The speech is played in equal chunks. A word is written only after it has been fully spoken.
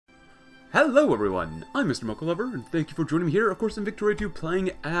Hello everyone, I'm Mr. Mocha Lover, and thank you for joining me here, of course, in Victoria 2,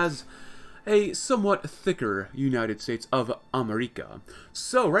 playing as a somewhat thicker United States of America.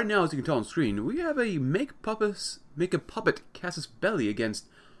 So, right now, as you can tell on screen, we have a make a puppet casus belli against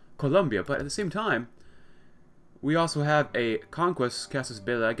Colombia, but at the same time, we also have a conquest casus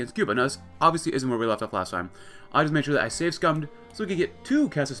belli against Cuba. Now, this obviously isn't where we left off last time. I just made sure that I save scummed so we could get 2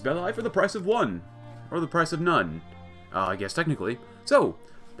 casus belli for the price of 1. Or the price of none. I guess, technically. So,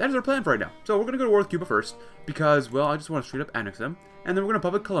 that is our plan for right now. So we're going to go to war with Cuba first, because, well, I just want to straight up annex them. And then we're going to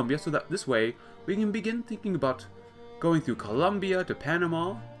puppet Colombia, so that this way we can begin thinking about going through Colombia to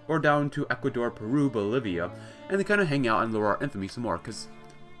Panama, or down to Ecuador, Peru, Bolivia, and then kind of hang out and lower our infamy some more, because,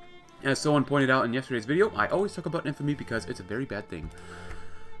 as someone pointed out in yesterday's video, I always talk about infamy because it's a very bad thing.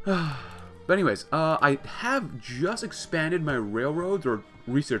 But anyways, I have just expanded my railroads, or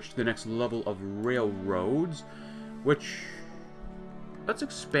researched the next level of railroads, which... let's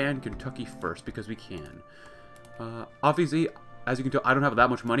expand Kentucky first, because we can. Obviously, as you can tell, I don't have that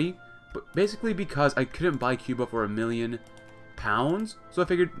much money, but basically because I couldn't buy Cuba for £1 million, so I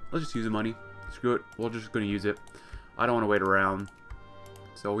figured, let's just use the money. Screw it, we're just going to use it. I don't want to wait around.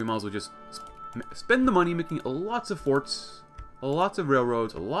 So we might as well just spend the money making lots of forts, lots of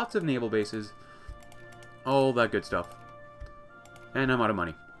railroads, lots of naval bases, all that good stuff. And I'm out of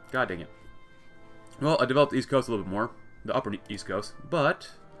money. God dang it. Well, I developed the East Coast a little bit more. The upper East Coast, but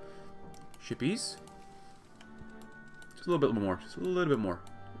shippies, just a little bit more, just a little bit more,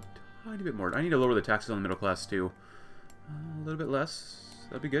 a tiny bit more. I need to lower the taxes on the middle class too, a little bit less.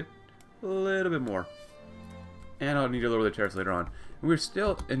 That'd be good. A little bit more, and I'll need to lower the tariffs later on. And we're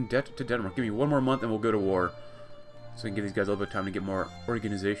still in debt to Denmark. Give me 1 more month, and we'll go to war, so we can give these guys a little bit of time to get more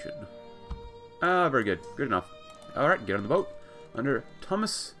organization. Very good, good enough. All right, get on the boat under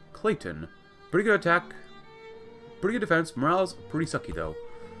Thomas Clayton. Pretty good attack. Pretty good defense. Morale's pretty sucky, though.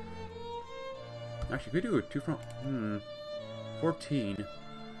 Actually, we do a 2 front. 14.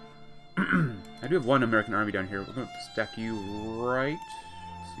 I do have 1 American army down here. We're going to stack you right.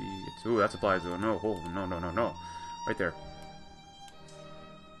 Let's see. It's, ooh, that supplies, though. No, oh, no, no, no, no. Right there.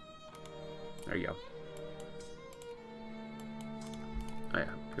 There you go. Oh, yeah.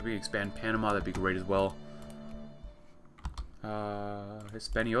 If we expand Panama, that'd be great as well.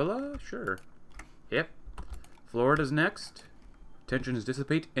 Hispaniola? Sure. Yep. Florida's next. Tensions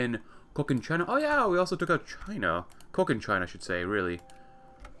dissipate in Cochinchina. Oh yeah, we also took out China. Cochinchina, I should say, really.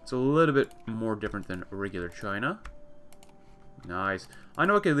 It's a little bit more different than regular China. Nice. I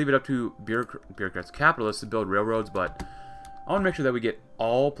know I can leave it up to bureaucrats, capitalists to build railroads, but I want to make sure that we get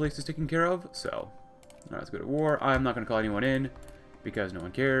all places taken care of, so. Alright, let's go to war. I'm not going to call anyone in, because no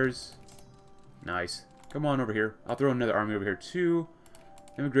one cares. Nice. Come on over here. I'll throw another army over here, too.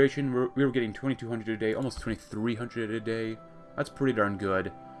 Immigration, we were getting 2,200 a day, almost 2,300 a day. That's pretty darn good.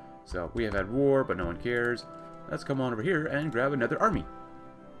 So, we have had war, but no one cares. Let's come on over here and grab another army.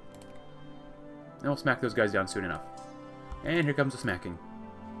 And we'll smack those guys down soon enough. And here comes the smacking.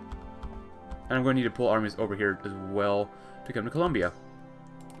 And I'm going to need to pull armies over here as well to come to Colombia.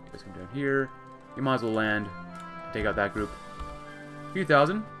 You guys come down here. You might as well land. Take out that group. A few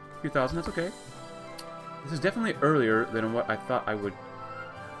thousand, that's okay. This is definitely earlier than what I thought I would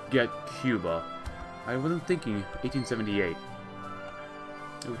get Cuba. I wasn't thinking 1878.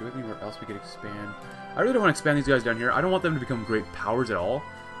 Oh, do we have anywhere else we could expand? I really don't want to expand these guys down here. I don't want them to become great powers at all.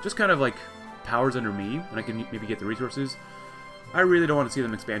 Just kind of like powers under me, and I can maybe get the resources. I really don't want to see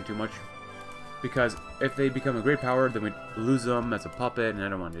them expand too much, because if they become a great power, then we'd lose them as a puppet, and I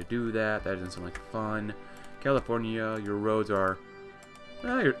don't want to do that. That doesn't sound like fun. California, your roads are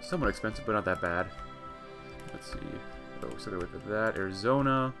you're somewhat expensive, but not that bad. Let's see. Oh, so with that,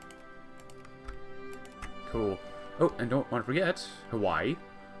 Arizona. Cool. Oh, and don't want to forget Hawaii,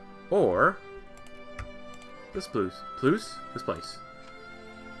 or this place. This place.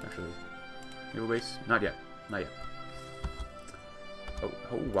 Actually, naval base. Not yet. Not yet. Oh,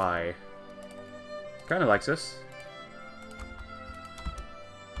 Hawaii. Kind of likes us.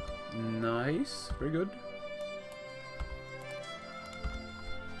 Nice. Very good.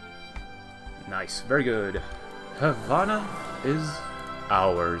 Nice. Very good. Havana is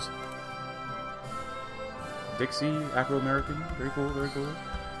ours. Dixie, Afro-American. Very cool, very cool.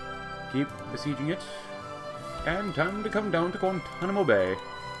 Keep besieging it. And time to come down to Guantanamo Bay.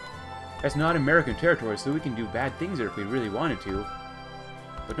 It's not American territory, so we can do bad things there if we really wanted to.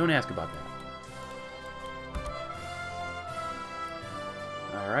 But don't ask about that.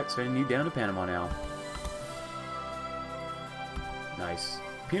 Alright, sending you down to Panama now. Nice.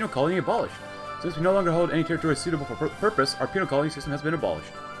 Penal colony abolished. Since we no longer hold any territory suitable for purpose, our penal colony system has been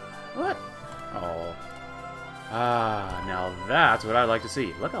abolished. What? Oh. Ah, now that's what I'd like to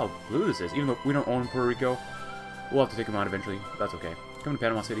see. Look how blue this is. Even though we don't own Puerto Rico, we'll have to take them out eventually. That's okay. Come to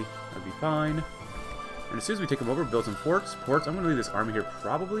Panama City. That'd be fine. And as soon as we take them over, build some ports. I'm going to leave this army here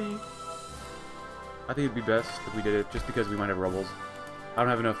probably. I think it'd be best if we did it just because we might have rebels. I don't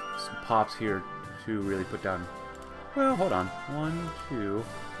have enough pops here to really put down. Well, hold on. 1, 2.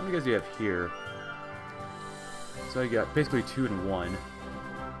 How many guys do you have here? So you got basically 2 and 1.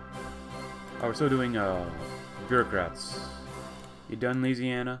 Oh, we're still doing bureaucrats. You done,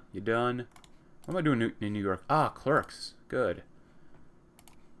 Louisiana? You done? What am I doing in New York? Ah, clerks. Good.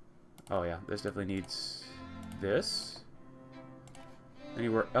 Oh yeah, this definitely needs this.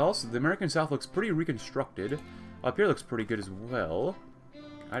 Anywhere else? The American South looks pretty reconstructed. Up here looks pretty good as well.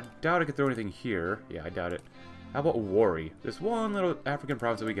 I doubt I could throw anything here. Yeah, I doubt it. How about Wari? This one little African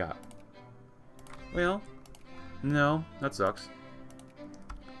province that we got. Well, no, that sucks.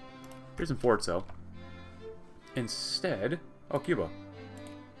 Here's some forts, though. Instead... Oh, Cuba.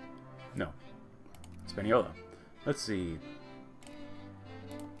 No. Hispaniola. Let's see.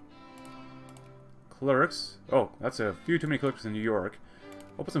 Clerks. Oh, that's a few too many clerks in New York.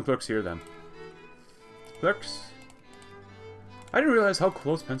 I'll put some clerks here, then. Clerks. I didn't realize how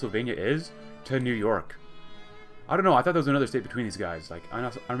close Pennsylvania is to New York. I don't know, I thought there was another state between these guys. Like, I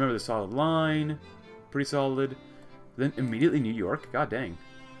remember the solid line. Pretty solid. Then immediately New York? God dang.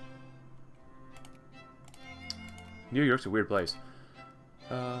 New York's a weird place.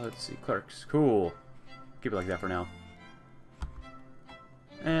 Let's see. Clerks. Cool. Keep it like that for now.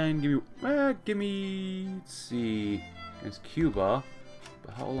 And give me, let's see, against Cuba.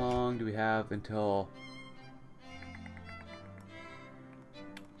 But how long do we have until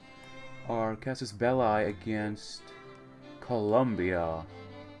our casus belli against Colombia?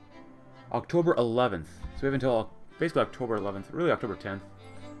 October 11th. So we have until basically October 11th, really October 10th.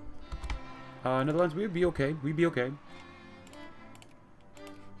 Netherlands, we'd be okay. We'd be okay.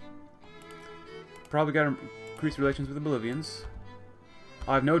 Probably got to increase relations with the Bolivians.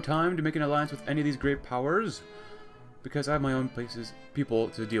 I have no time to make an alliance with any of these great powers because I have my own people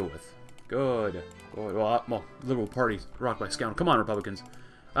to deal with. Good. Good. Well, Liberal Party rocked by scoundrel. Come on, Republicans.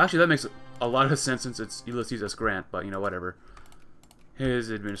 Actually, that makes a lot of sense since it's Ulysses S. Grant, but, you know, whatever.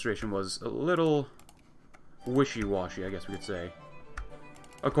 His administration was a little wishy-washy, I guess we could say.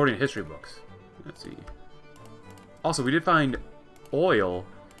 According to history books. Let's see. Also, we did find oil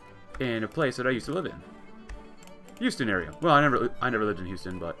in a place that I used to live in. Houston area. Well, I never lived in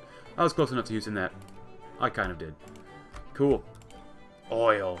Houston, but I was close enough to Houston that I kind of did. Cool.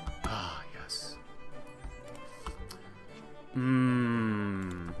 Oil. Ah, yes.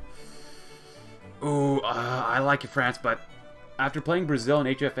 Ooh, I like you, France, but after playing Brazil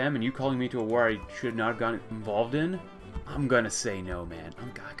and HFM and you calling me to a war I should not have gotten involved in, I'm gonna say no, man. I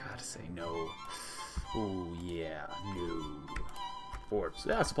gotta say no. Ooh, yeah, no. Forts.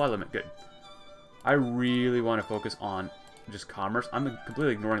 Yeah, supply limit. Good. I really want to focus on just commerce. I'm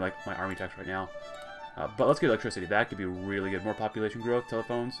completely ignoring like my army tax right now. But let's get electricity. That could be really good. More population growth,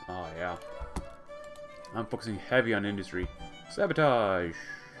 telephones. Oh, yeah. I'm focusing heavy on industry. Sabotage.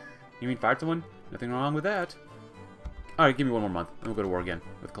 You mean fired someone? Nothing wrong with that. Alright, give me one more month. And we'll go to war again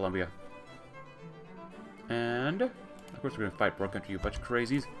with Colombia. And, of course, we're going to fight Broad Country, you bunch of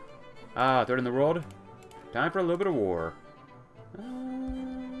crazies. Ah, third in the world. Time for a little bit of war.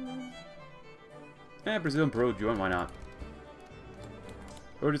 Brazil and Peru join, why not?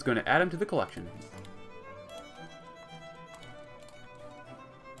 We're just going to add them to the collection.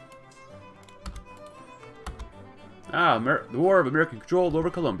 Ah, the War of American Control over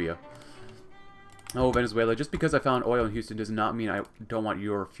Colombia. Oh, Venezuela. Just because I found oil in Houston does not mean I don't want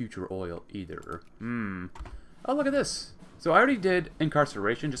your future oil either. Oh, look at this. So I already did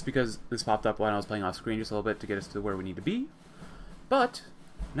incarceration just because this popped up when I was playing off screen just a little bit to get us to where we need to be. But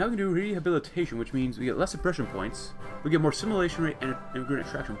now we can do rehabilitation, which means we get less suppression points, we get more simulation rate and immigrant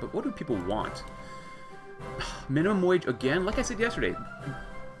attraction. But what do people want? Minimum wage again? Like I said yesterday,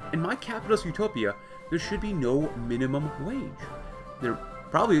 in my capitalist utopia, there should be no minimum wage. There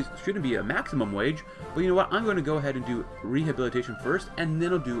probably shouldn't be a maximum wage, but you know what? I'm going to go ahead and do rehabilitation first, and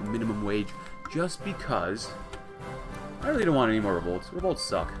then I'll do minimum wage, just because I really don't want any more revolts. Revolts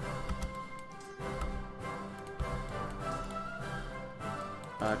suck.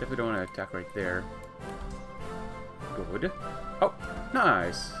 Definitely don't want to attack right there. Good. Oh,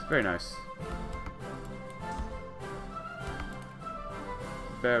 nice. Very nice.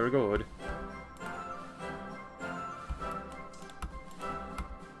 Very good.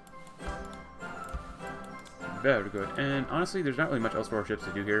 Very good. And honestly, there's not really much else for our ships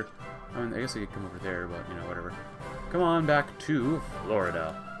to do here. I mean, I guess they could come over there, but, you know, whatever. Come on back to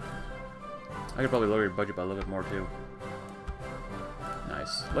Florida. I could probably lower your budget by a little bit more, too.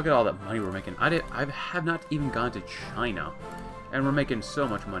 Nice. Look at all that money we're making. I have not even gone to China. And we're making so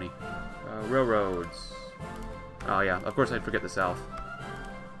much money. Railroads. Oh, yeah. Of course, I'd forget the South.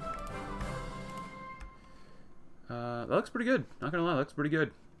 That looks pretty good. Not gonna lie, that looks pretty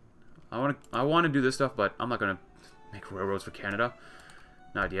good. I want to do this stuff, but I'm not gonna make railroads for Canada.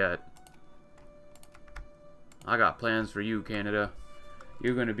 Not yet. I got plans for you, Canada.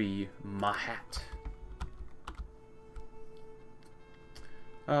 You're gonna be my hat.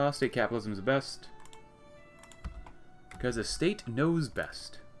 State capitalism is the best. Because the state knows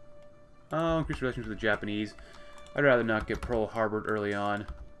best. Increase relations with the Japanese. I'd rather not get Pearl Harbored early on.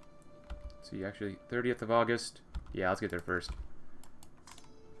 Let's see, actually, 30th of August. Yeah, let's get there first.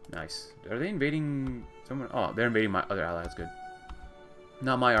 Nice. Are they invading someone? Oh, they're invading my other ally. That's good.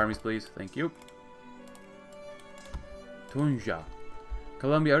 Not my armies, please. Thank you. Tunja.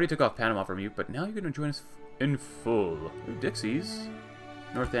 Colombia, I already took off Panama from you, but now you're going to join us in full. Ooh, Dixies.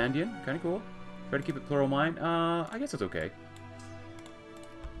 North Andean. Kind of cool. Try to keep it plural mine. I guess that's okay.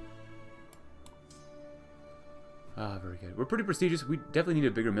 Very good. We're pretty prestigious. We definitely need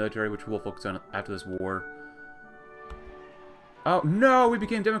a bigger military, which we'll focus on after this war. Oh, no! We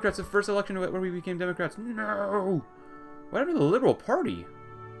became Democrats. The first election where we became Democrats. No! What happened to the Liberal Party?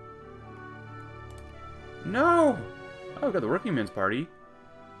 No! Oh, we got the Working Men's Party.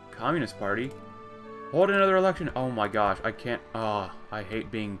 Communist Party. Hold another election. Oh my gosh. I can't... Oh, I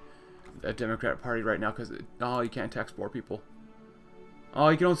hate being a Democrat Party right now because... Oh, you can't tax poor people. Oh,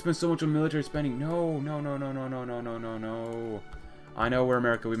 you can only spend so much on military spending. No, no, no, no, no, no, no, no, no, no. I know we're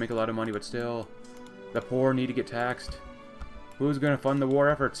America. We make a lot of money, but still. The poor need to get taxed. Who's going to fund the war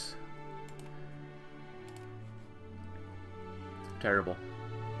efforts? Terrible.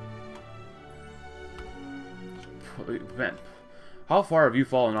 Man, how far have you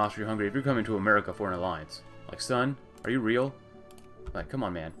fallen, Austria-Hungary, if you're coming to America for an alliance? Like, son, are you real? Like, come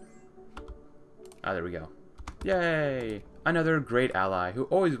on, man. Ah, there we go. Yay! Another great ally who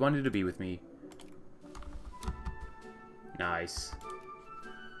always wanted to be with me. Nice.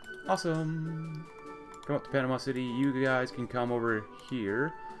 Awesome. Come up to Panama City. You guys can come over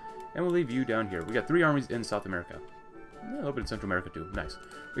here. And we'll leave you down here. We got 3 armies in South America. Yeah, a little bit in Central America, too. Nice.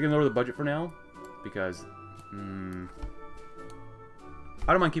 We can lower the budget for now. Because... I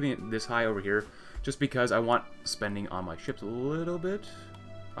don't mind keeping it this high over here. Just because I want spending on my ships a little bit.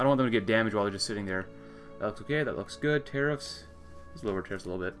 I don't want them to get damaged while they're just sitting there. That looks okay. That looks good. Tariffs. Let's lower tariffs a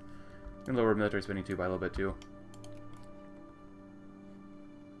little bit. And lower military spending, too, by a little bit, too.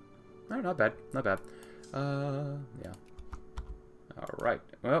 No, not bad. Not bad. Yeah. Alright.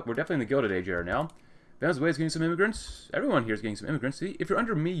 Well, we're definitely in the Gilded Age era now. Venezuela's getting some immigrants. Everyone here is getting some immigrants. See, if you're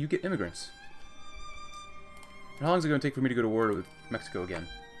under me, you get immigrants. And how long is it going to take for me to go to war with Mexico again?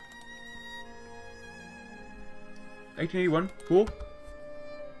 1881. Cool.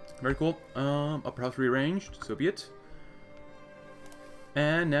 Very cool. Upper house rearranged. So be it.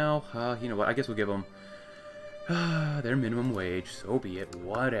 And now, you know what? I guess we'll give them their minimum wage. So be it.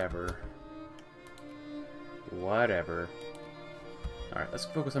 Whatever. Whatever. Alright, let's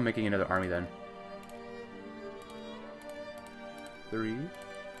focus on making another army then. 3,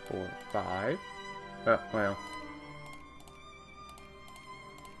 4, 5. Oh, well.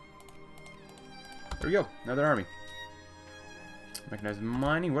 There we go. Another army. Mechanized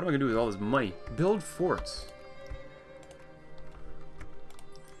mining. What am I going to do with all this money? Build forts.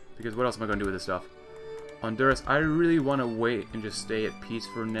 Because what else am I going to do with this stuff? Honduras, I really want to wait and just stay at peace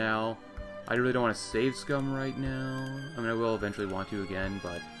for now. I really don't want to save scum right now. I mean, I will eventually want to again,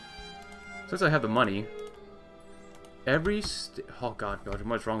 but... Since I have the money... Oh god, Belgium,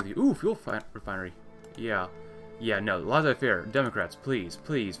 what's wrong with you? Ooh, fuel refinery. Yeah. Yeah, no, laissez-faire. Democrats, please,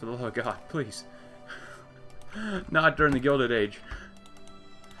 please, for the love of God, please. Not during the Gilded Age.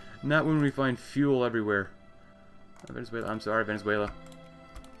 Not when we find fuel everywhere. Venezuela, I'm sorry, Venezuela.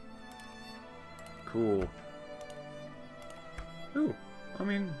 Cool. Ooh, I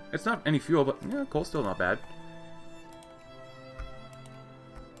mean, it's not any fuel, but yeah, coal's still not bad.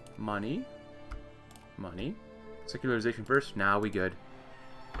 Money. Money. Secularization first. Now we good.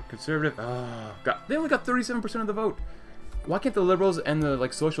 Conservative. Oh, God. They only got 37% of the vote. Why can't the liberals and the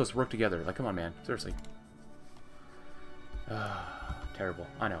socialists work together? Like, come on, man. Seriously. Terrible.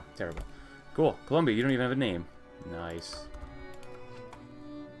 I know. Terrible. Cool. Colombia, you don't even have a name. Nice.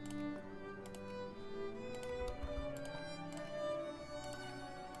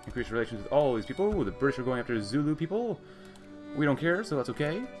 Increase relations with all these people. Ooh, the British are going after Zulu people. We don't care, so that's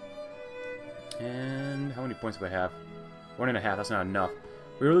okay. And how many points do I have? 1.5. That's not enough.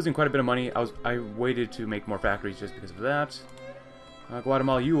 We were losing quite a bit of money. I waited to make more factories just because of that.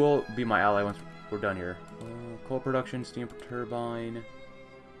 Guatemala, you will be my ally once we're done here. Coal production, steam turbine,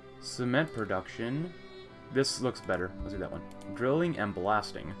 cement production. This looks better. Let's do that one. Drilling and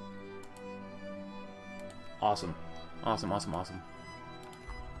blasting. Awesome. Awesome, awesome, awesome.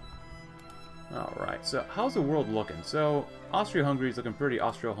 Alright, so how's the world looking? So, Austria-Hungary is looking pretty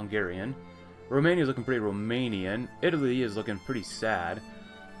Austro-Hungarian. Romania is looking pretty Romanian. Italy is looking pretty sad.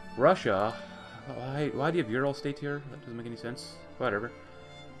 Russia... Why do you have Ural state here? That doesn't make any sense. Whatever.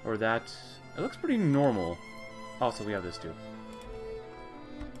 Or that... It looks pretty normal. Also, we have this too.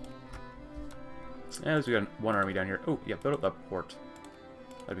 And at least we got one army down here. Oh, yeah, build up that port.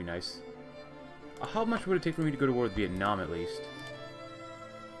 That'd be nice. How much would it take for me to go to war with Vietnam, at least?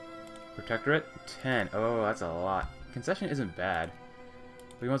 Protectorate? 10. Oh, that's a lot. Concession isn't bad.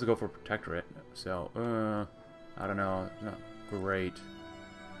 But he wants to go for Protectorate. So, I don't know. Not great.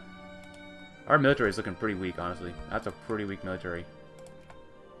 Our military is looking pretty weak, honestly. That's a pretty weak military.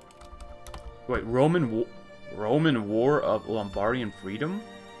 Wait, Roman War of Lombardian Freedom?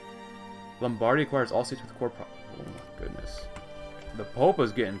 Lombardy acquires all states with core oh my goodness. The Pope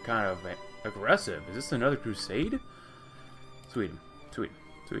is getting kind of aggressive. Is this another crusade? Sweden. Sweden.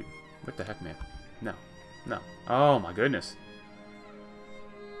 Sweden. What the heck, man? No. No. Oh my goodness.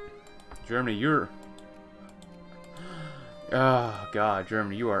 Germany, you're... Oh god,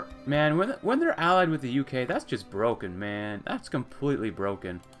 Germany, you are... Man, when they're allied with the UK, that's just broken, man. That's completely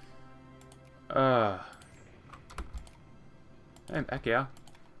broken. Heck yeah.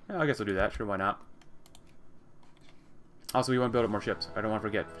 Yeah, I guess I'll do that. Sure, why not? Also, we want to build up more ships. I don't want to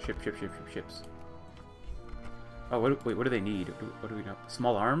forget. Ships. Oh, wait, what do they need? What do we know?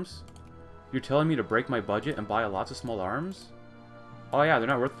 Small arms? You're telling me to break my budget and buy lots of small arms? Oh yeah, they're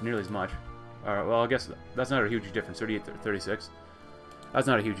not worth nearly as much. Alright, well, I guess that's not a huge difference. 38, 36. That's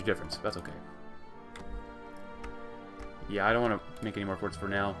not a huge difference. That's okay. Yeah, I don't want to make any more forts for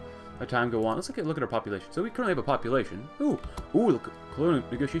now. Let time go on. Let's look at our population. So we currently have a population. Ooh, look, colonial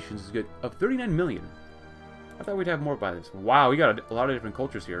negotiations is good. Of 39 million. I thought we'd have more by this. Wow, we got a lot of different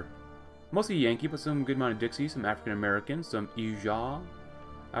cultures here. Mostly Yankee, but some good amount of Dixie, some African American, some Ija,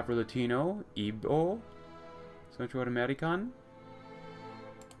 Afro-Latino, Igbo, Central American.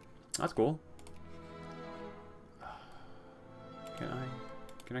 That's cool.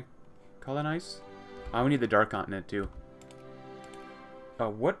 Can I colonize? We need the Dark Continent too.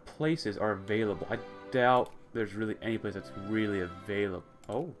 What places are available? I doubt there's really any place that's really available.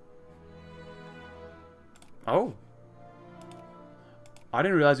 Oh. I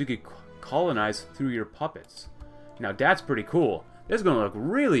didn't realize you could colonize through your puppets. Now that's pretty cool. This is going to look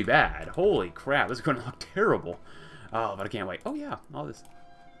really bad. Holy crap, this is going to look terrible. Oh, but I can't wait. Oh yeah, all this.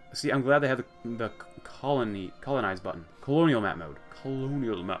 See, I'm glad they have the colonize button. Colonial map mode.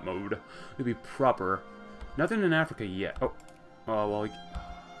 Colonial map mode. It'd be proper. Nothing in Africa yet. Oh, well,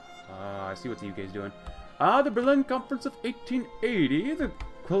 I see what the UK is doing. The Berlin Conference of 1880. The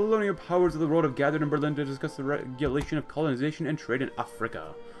colonial powers of the world have gathered in Berlin to discuss the regulation of colonization and trade in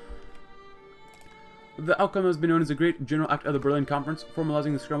Africa. The outcome has been known as the Great General Act of the Berlin Conference,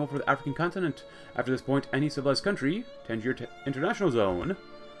 formalizing the scramble for the African continent. After this point, any civilized country, Tangier International Zone,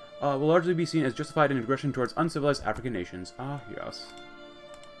 will largely be seen as justified in aggression towards uncivilized African nations. Ah, yes.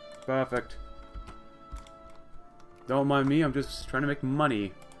 Perfect. Don't mind me, I'm just trying to make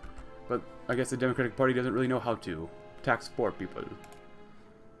money. But I guess the Democratic Party doesn't really know how to tax poor people.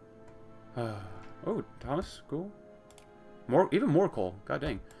 Oh, Thomas, cool. Even more coal. God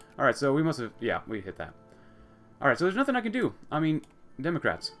dang. Alright, so we must have... Yeah, we hit that. Alright, so there's nothing I can do. I mean,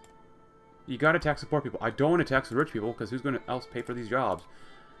 Democrats. You gotta tax the poor people. I don't want to tax the rich people, because who's going to else pay for these jobs?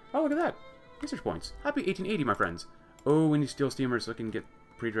 Oh, look at that. Research points. Happy 1880, my friends. Oh, we need steel steamers so I can get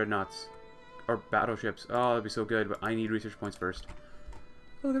pre-dreadnoughts. Or battleships. Oh, that'd be so good, but I need research points first.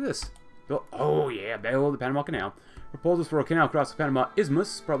 Oh, look at this. Oh, yeah, build the Panama Canal. Proposals for a canal across the Panama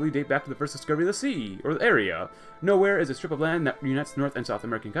Isthmus probably date back to the first discovery of the sea, or the area. Nowhere is a strip of land that unites the North and South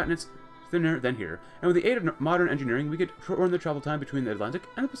American continents thinner than here, and with the aid of modern engineering, we could shorten the travel time between the Atlantic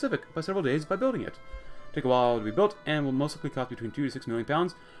and the Pacific by several days by building it. Take a while to be built, and will most likely cost between 2 to 6 million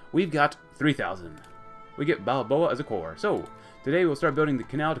pounds. We've got 3,000. We get Balboa as a core. So, today we'll start building the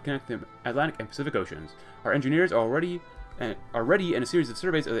canal to connect the Atlantic and Pacific Oceans. Our engineers are ready, and a series of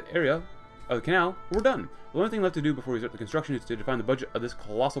surveys of the area of the canal. We're done. The only thing left to do before we start the construction is to define the budget of this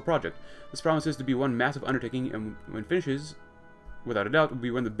colossal project. This promises to be one massive undertaking, and when it finishes, without a doubt, will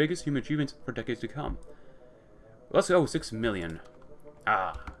be one of the biggest human achievements for decades to come. Let's go 6 million.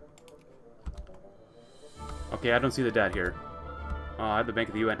 Okay, I don't see the debt here. I have the Bank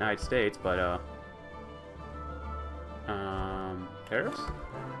of the United States, but, tariffs?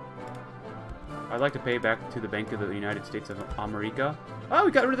 I'd like to pay back to the Bank of the United States of America. Oh,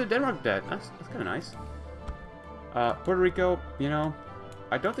 we got rid of the Denmark debt. That's kind of nice. Puerto Rico, you know,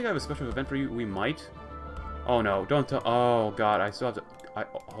 I don't think I have a special event for you. We might. Oh, no. Don't tell. Oh, God. I still have to.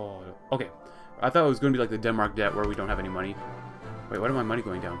 Oh, okay. I thought it was going to be like the Denmark debt where we don't have any money. Wait, why is my money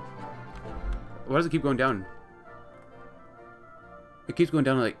going down? Why does it keep going down? It keeps going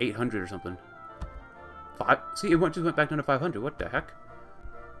down to like 800 or something. See, it just went back down to 500. What the heck?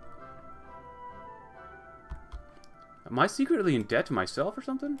 Am I secretly in debt to myself or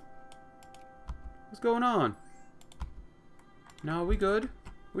something? What's going on? No, we good.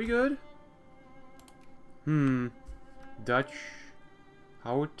 We good. Dutch.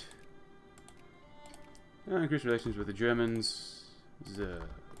 Hout. Increase relations with the Germans. The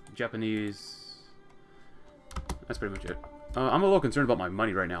Japanese. That's pretty much it. I'm a little concerned about my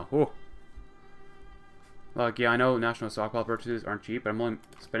money right now. Oh. Like, yeah, I know national stockpile purchases aren't cheap, but I'm only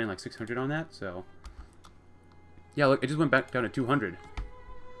spending like 600 on that, so... Yeah, look, it just went back down to 200.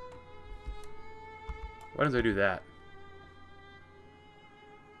 Why does I do that?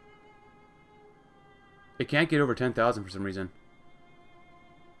 It can't get over 10,000 for some reason.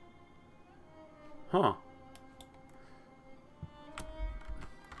 Huh.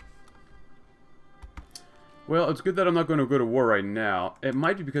 Well, it's good that I'm not going to go to war right now. It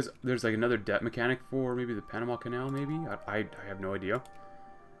might be because there's like another debt mechanic for maybe the Panama Canal, maybe? I have no idea.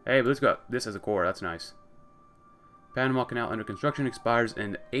 Hey, but let's go. This as a core. That's nice. Panama Canal under construction expires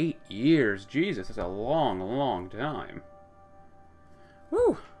in 8 years. Jesus, that's a long, long time.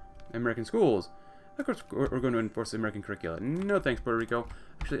 Woo! American schools. Of course, we're going to enforce the American curricula. No thanks, Puerto Rico.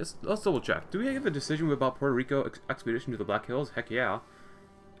 Actually, let's double check. Do we have a decision about Puerto Rico expedition to the Black Hills? Heck yeah.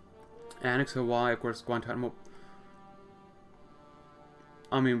 Annex Hawaii, of course, Guantanamo.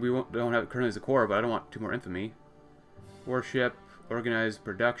 I mean, don't have it currently as a core, but I don't want 2 more infamy. Warship, organized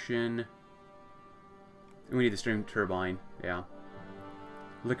production. We need the steam turbine, yeah.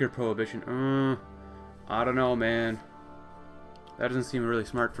 Liquor prohibition. I don't know, man. That doesn't seem really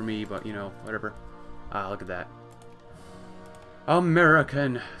smart for me, but, you know, whatever. Look at that.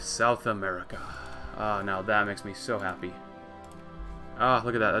 American South America. Now that makes me so happy.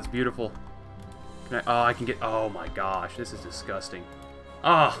 Look at that. That's beautiful. I can get... Oh, my gosh. This is disgusting.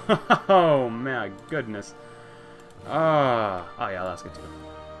 Oh, my goodness. Oh, yeah, that's good, too.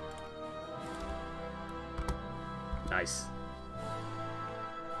 Nice.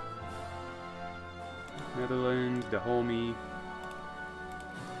 Netherlands, Dahomey.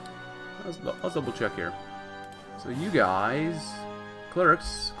 Let's double check here. So you guys...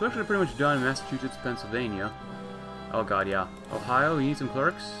 Clerks. Clerks are pretty much done in Massachusetts, Pennsylvania. Oh god, yeah. Ohio, you need some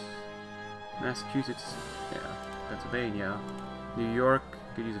clerks? Massachusetts, yeah. Pennsylvania. New York,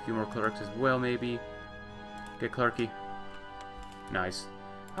 could use a few more clerks as well, maybe. Get clerky. Nice.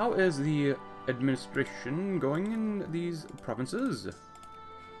 How is the administration going in these provinces?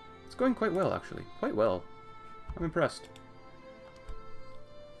 It's going quite well, actually. Quite well. I'm impressed.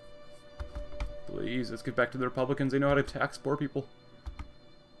 Please, let's get back to the Republicans. They know how to tax poor people.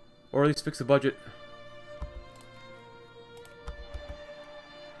 Or at least fix the budget.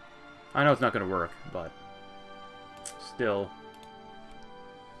 I know it's not going to work, but still.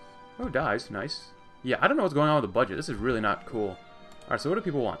 Oh, dies. Nice. Yeah, I don't know what's going on with the budget. This is really not cool. Alright, so what do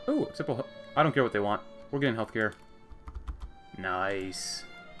people want? Oh, simple. I don't care what they want. We're getting healthcare. Nice.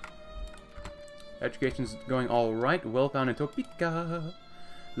 Education's going alright. Well found in Topeka.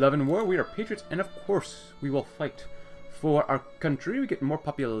 Love and war. We are patriots, and of course, we will fight for our country. We get more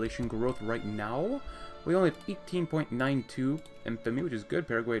population growth right now. We only have 18.92 infamy, which is good.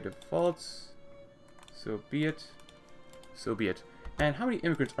 Paraguay defaults. So be it. So be it. And how many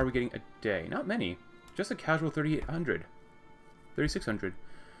immigrants are we getting a day? Not many. Just a casual 3,800. 3,600.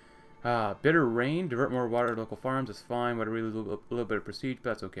 Bitter rain. Divert more water to local farms. That's fine. But a little bit of prestige,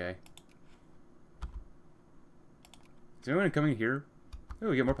 but that's okay. Is anyone coming here? Oh,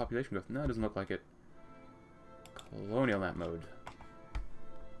 we get more population growth. No, it doesn't look like it. Colonial map mode.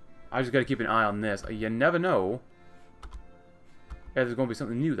 I just gotta keep an eye on this. You never know. Yeah, there's gonna be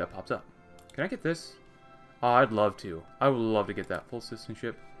something new that pops up. Can I get this? Oh, I'd love to. I would love to get that. Full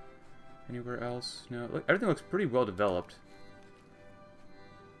citizenship. Anywhere else? No. Look, everything looks pretty well developed.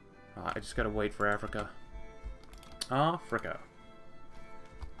 I just gotta wait for Africa. Africa.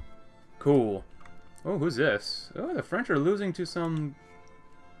 Cool. Oh, who's this? Oh, the French are losing to some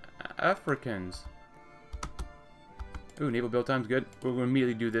Africans. Ooh, naval build time's good. We're going to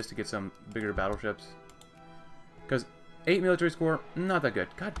immediately do this to get some bigger battleships. Because 8 military score, not that good.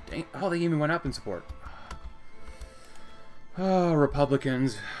 God dang. Oh, they even went up in support. Oh,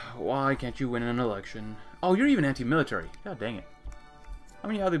 Republicans. Why can't you win an election? Oh, you're even anti-military. God dang it. I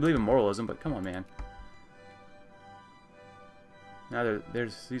mean, yeah, they believe in moralism, but come on, man. Now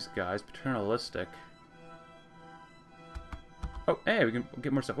there's these guys, paternalistic. Oh, hey, we can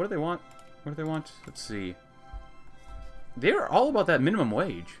get more stuff. What do they want? What do they want? Let's see. They're all about that minimum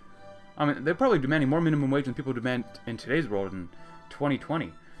wage. I mean, they're probably demanding more minimum wage than people demand in today's world in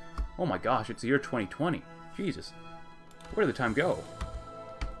 2020. Oh my gosh, it's the year 2020. Jesus. Where did the time go?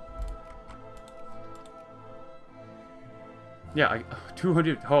 Yeah,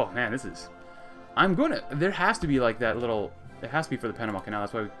 200... Oh, man, this is... I'm gonna... There has to be, like, that little... It has to be for the Panama Canal.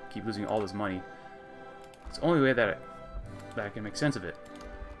 That's why we keep losing all this money. It's the only way that I can make sense of it.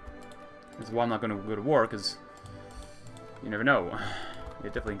 This is why I'm not going to go to war, because... You never know. It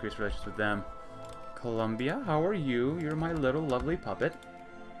definitely increased relations with them. Colombia, how are you? You're my little lovely puppet.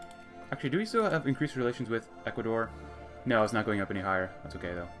 Actually, do we still have increased relations with Ecuador? No, it's not going up any higher. That's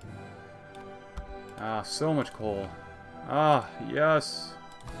okay, though. Ah, so much coal. Ah, yes.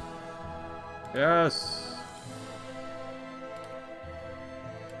 Yes.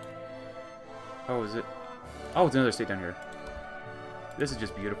 Oh, is it? Oh, it's another state down here. This is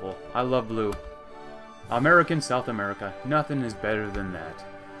just beautiful. I love blue. American South America. Nothing is better than that.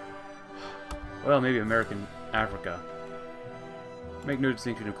 Well, maybe American Africa. Make no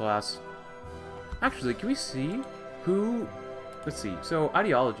distinction of class. Actually, can we see who... Let's see. So,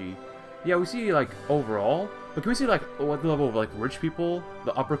 ideology. Yeah, we see, like, overall. But can we see, like, what the level of, like, rich people,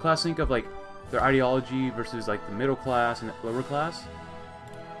 the upper class think of, like, their ideology versus, like, the middle class and the lower class?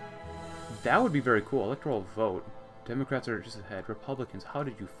 That would be very cool. Electoral vote. Democrats are just ahead. Republicans, how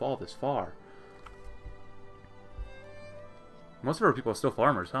did you fall this far? Most of our people are still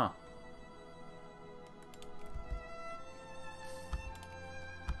farmers, huh?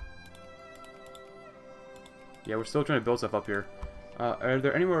 Yeah, we're still trying to build stuff up here. Are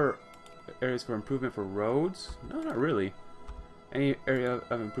there any more areas for improvement for roads? No, not really. Any area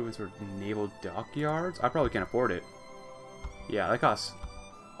of improvements for naval dockyards? I probably can't afford it. Yeah, that costs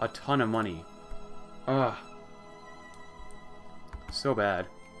a ton of money. Ugh. So bad.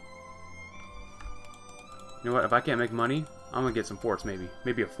 You know what? If I can't make money, I'm gonna get some forts, maybe.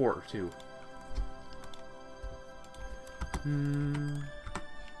 Maybe a fort or two. You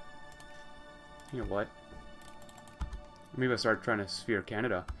know what? Maybe I'll start trying to sphere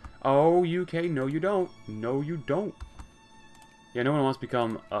Canada. Oh, UK, no you don't. No you don't. Yeah, no one wants to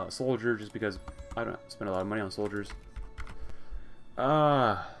become a soldier just because I don't spend a lot of money on soldiers.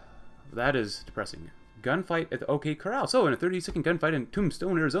 That is depressing. Gunfight at the OK Corral. So, in a 30-second gunfight in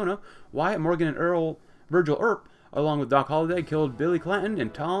Tombstone, Arizona, Wyatt Morgan and Virgil Earp, along with Doc Holliday, killed Billy Clanton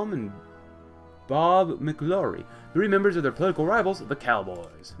and Tom and Bob McLaury, 3 members of their political rivals, the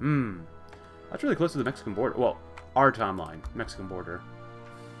Cowboys. That's really close to the Mexican border. Well, our timeline, Mexican border.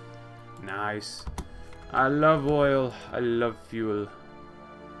 Nice. I love oil. I love fuel.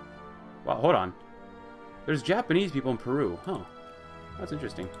 Wow, hold on. There's Japanese people in Peru. Huh. That's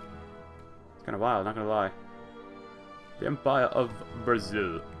interesting. It's kind of wild, not gonna lie. The Empire of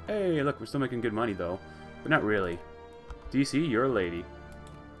Brazil. Hey, look, we're still making good money, though. But not really. DC, you're a lady.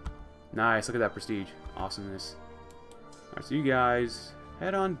 Nice, look at that prestige. Awesomeness. Alright, so you guys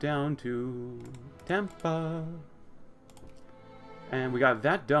head on down to Tampa. And we got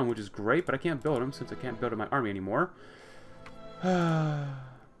that done, which is great, but I can't build them since I can't build my army anymore. Oh,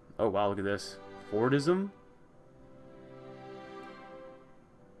 wow, look at this. Fordism?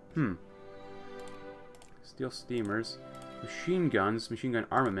 Steel steamers. Machine guns, machine gun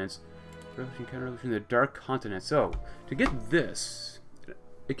armaments. Revolution, counter-revolution, the Dark Continent. So, to get this,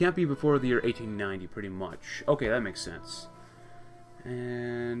 it can't be before the year 1890, pretty much. Okay, that makes sense.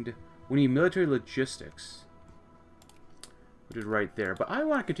 And we need military logistics, which is right there. But I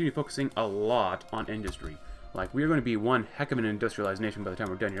want to continue focusing a lot on industry. Like, we are going to be one heck of an industrialized nation by the time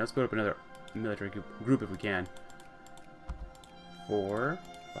we're done here. Let's build up another military group if we can. 4,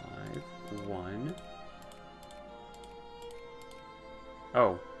 5, 1.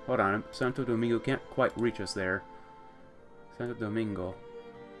 Oh, hold on. Santo Domingo can't quite reach us there. Santo Domingo.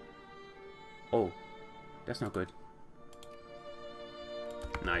 Oh, that's not good.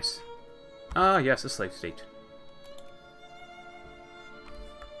 Nice. Ah, yes, a slave state.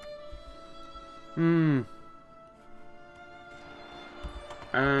 And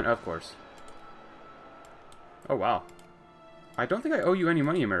of course. Oh, wow. I don't think I owe you any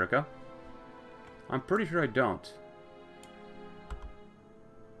money, America. I'm pretty sure I don't.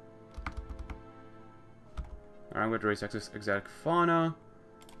 Alright, I'm going to raise exotic fauna.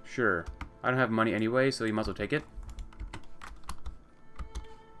 Sure. I don't have money anyway, so you might as well take it.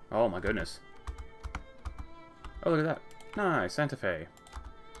 Oh my goodness. Oh, look at that. Nice, Santa Fe.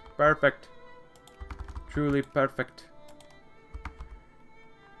 Perfect. Truly perfect.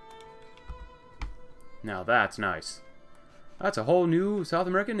 Now that's nice. That's a whole new South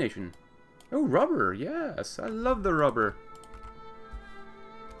American nation. Oh, rubber. Yes, I love the rubber.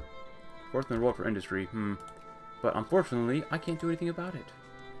 Fourth in the world for industry. But unfortunately, I can't do anything about it.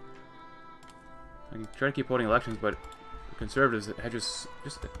 I can try to keep holding elections, but the conservatives had just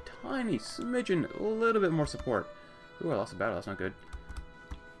a tiny smidgen, a little bit more support. Ooh, I lost a battle. That's not good.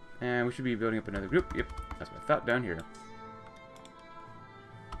 And we should be building up another group. Yep, that's what I thought down here.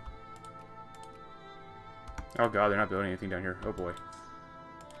 Oh god, they're not building anything down here. Oh boy.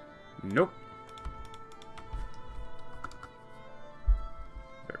 Nope.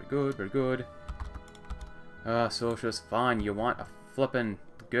 Very good, very good. Socialist, fine. You want a flippin'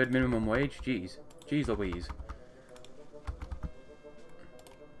 good minimum wage? Jeez. Jeez Louise.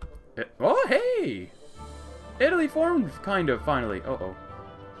 Oh, hey! Italy formed, kind of, finally. Uh-oh.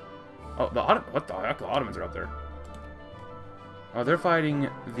 Oh, what the heck? The Ottomans are up there. Oh, they're fighting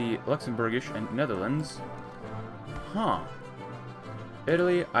the Luxembourgish and Netherlands. Huh.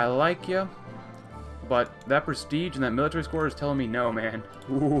 Italy, I like ya, but that prestige and that military score is telling me no, man.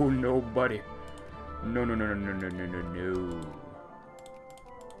 Ooh, no, buddy. No, no, no, no, no, no, no, no, no.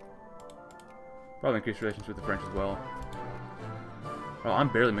 Probably increase relations with the French as well. Oh,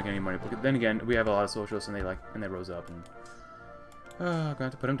 I'm barely making any money. But then again, we have a lot of socialists, and they rose up, and I'm gonna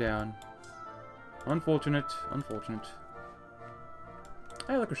have to put them down. Unfortunate, unfortunate.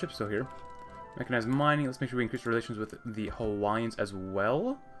 I like our ship still here. Mechanized mining. Let's make sure we increase relations with the Hawaiians as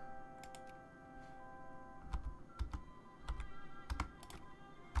well.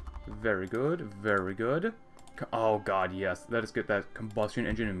 Very good, very good. Oh god, yes. Let us get that combustion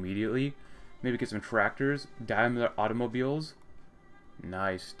engine immediately. Maybe get some tractors, diameter automobiles.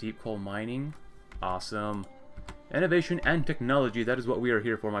 Nice. Deep coal mining. Awesome. Innovation and technology. That is what we are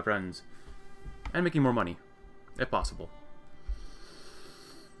here for, my friends. And making more money, if possible.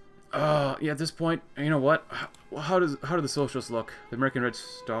 Yeah, at this point, you know what? How do the socialists look? The American Red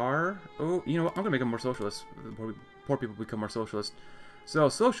Star? Oh, you know what? I'm gonna make them more socialist. Poor people become more socialist. So,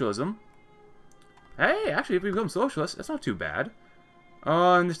 socialism. Hey, actually, if we become socialist, that's not too bad.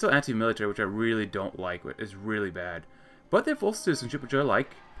 And they're still anti-military, which I really don't like. It's really bad. But they have full citizenship, which I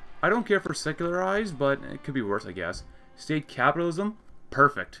like. I don't care for secularized, but it could be worse, I guess. State capitalism?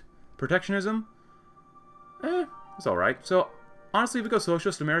 Perfect. Protectionism? It's alright. So, honestly, if we go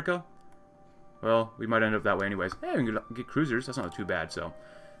socialist America, well, we might end up that way anyways. Hey, we can get cruisers. That's not too bad, so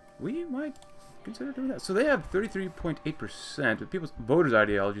we might consider doing that. So they have 33.8%, but people's voters'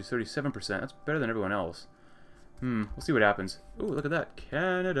 ideology is 37%. That's better than everyone else. We'll see what happens. Ooh, look at that.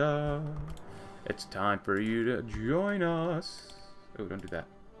 Canada. It's time for you to join us. Oh, don't do that.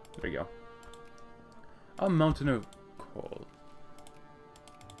 There you go. A mountain of coal.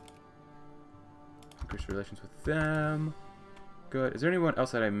 Increase relations with them. Good. Is there anyone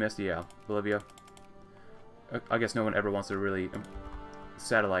else that I missed? Yeah, Bolivia. I guess no one ever wants to really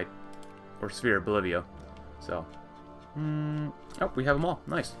satellite or sphere Bolivia. So, oh, we have them all.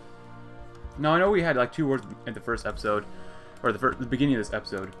 Nice. Now I know we had like 2 wars in the first episode, or the beginning of this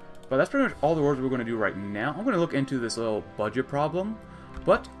episode, but that's pretty much all the wars we're going to do right now. I'm going to look into this little budget problem,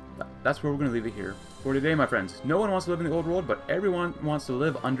 but that's where we're going to leave it here for today, my friends. No one wants to live in the old world, but everyone wants to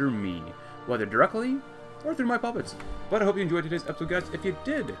live under me, whether directly or through my puppets. But I hope you enjoyed today's episode, guys. If you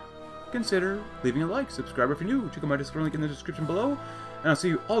did, consider leaving a like, subscribe if you're new, check out my Discord link in the description below, and I'll see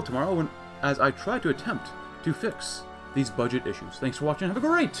you all tomorrow as I try to attempt to fix these budget issues. Thanks for watching. Have a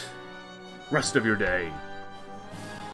great rest of your day.